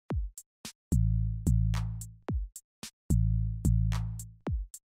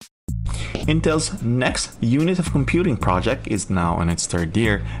Intel's next unit of computing project is now in its third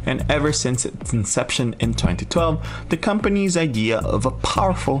year, and ever since its inception in 2012, the company's idea of a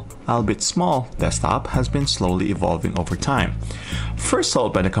powerful, albeit small, desktop has been slowly evolving over time. First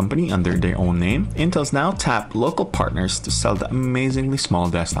sold by the company under their own name, Intel's now tapped local partners to sell the amazingly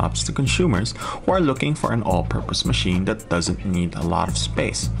small desktops to consumers who are looking for an all-purpose machine that doesn't need a lot of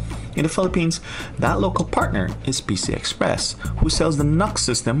space. In the Philippines, that local partner is PC Express, who sells the NUC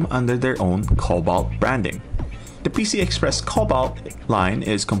system under their own Cobalt branding. The PC Express Cobalt line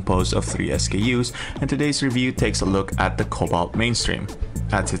is composed of 3 SKUs, and today's review takes a look at the Cobalt Mainstream.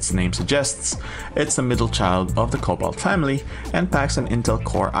 As its name suggests, it's the middle child of the Cobalt family and packs an Intel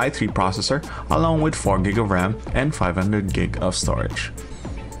Core i3 processor along with 4GB of RAM and 500GB of storage.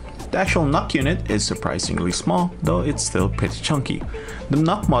 The actual NUC unit is surprisingly small, though it's still pretty chunky. The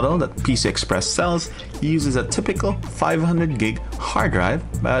NUC model that PC Express sells uses a typical 500GB hard drive,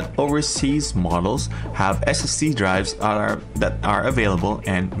 but overseas models have SSD drives that are available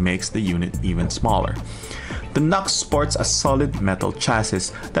and makes the unit even smaller. The NUC sports a solid metal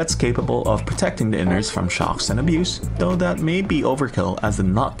chassis that's capable of protecting the innards from shocks and abuse, though that may be overkill as the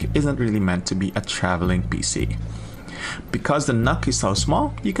NUC isn't really meant to be a traveling PC. Because the NUC is so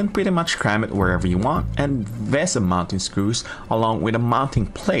small, you can pretty much cram it wherever you want, and VESA mounting screws along with a mounting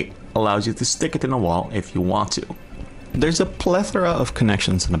plate allows you to stick it in a wall if you want to. There's a plethora of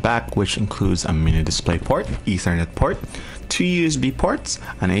connections in the back, which includes a mini display port, Ethernet port, 2 USB ports,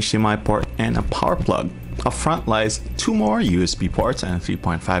 an HDMI port, and a power plug. Up front lies 2 more USB ports and a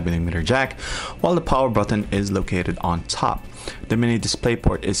 3.5mm jack, while the power button is located on top. The mini display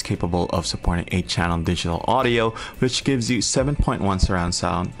port is capable of supporting 8-channel digital audio, which gives you 7.1 surround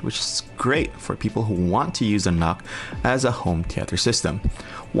sound, which is great for people who want to use the NUC as a home theater system.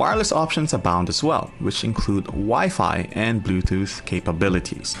 Wireless options abound as well, which include Wi-Fi and Bluetooth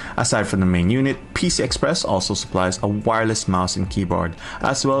capabilities. Aside from the main unit, PC Express also supplies a wireless mouse and keyboard,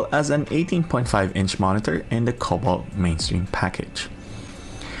 as well as an 18.5-inch monitor in the Cobalt Mainstream package.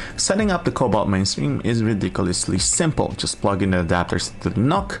 Setting up the Cobalt Mainstream is ridiculously simple. Just plug in the adapters to the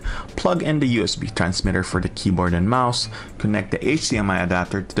NUC, plug in the USB transmitter for the keyboard and mouse, connect the HDMI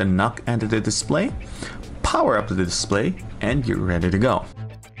adapter to the NUC and to the display, power up the display, and you're ready to go.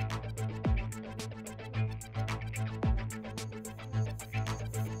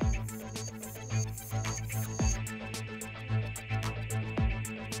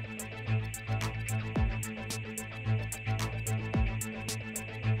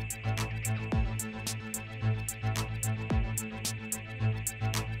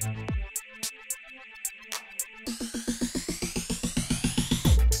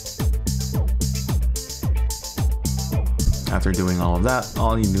 After doing all of that,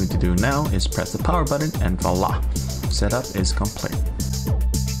 all you need to do now is press the power button and voila! Setup is complete.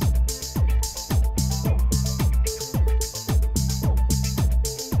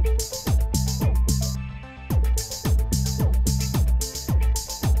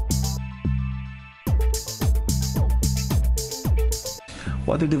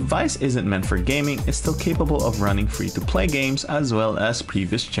 While the device isn't meant for gaming, it's still capable of running free-to-play games as well as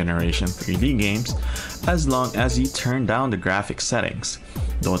previous generation 3D games, as long as you turn down the graphics settings.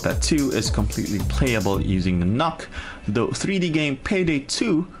 Dota 2 is completely playable using the NUC, though 3D game Payday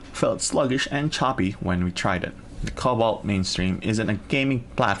 2 felt sluggish and choppy when we tried it. The Cobalt Mainstream isn't a gaming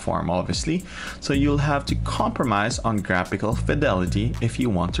platform obviously, so you'll have to compromise on graphical fidelity if you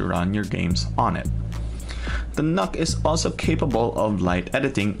want to run your games on it. The NUC is also capable of light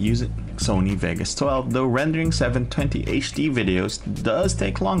editing using Sony Vegas 12, though rendering 720 HD videos does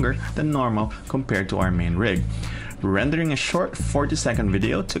take longer than normal compared to our main rig. Rendering a short 40-second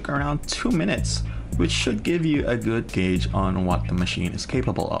video took around 2 minutes, which should give you a good gauge on what the machine is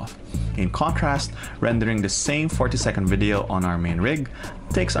capable of. In contrast, rendering the same 40-second video on our main rig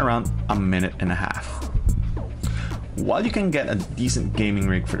takes around 1.5 minutes. While you can get a decent gaming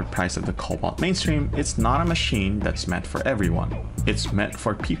rig for the price of the Cobalt Mainstream, it's not a machine that's meant for everyone. It's meant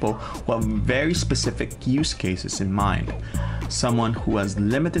for people who have very specific use cases in mind. Someone who has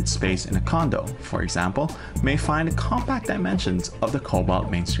limited space in a condo, for example, may find the compact dimensions of the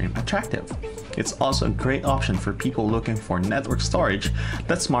Cobalt Mainstream attractive. It's also a great option for people looking for network storage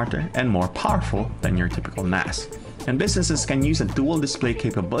that's smarter and more powerful than your typical NAS. And businesses can use the dual display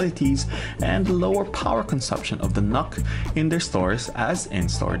capabilities and lower power consumption of the NUC in their stores as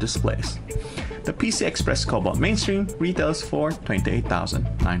in-store displays. The PC Express Cobalt Mainstream retails for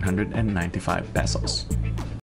 28,995 pesos.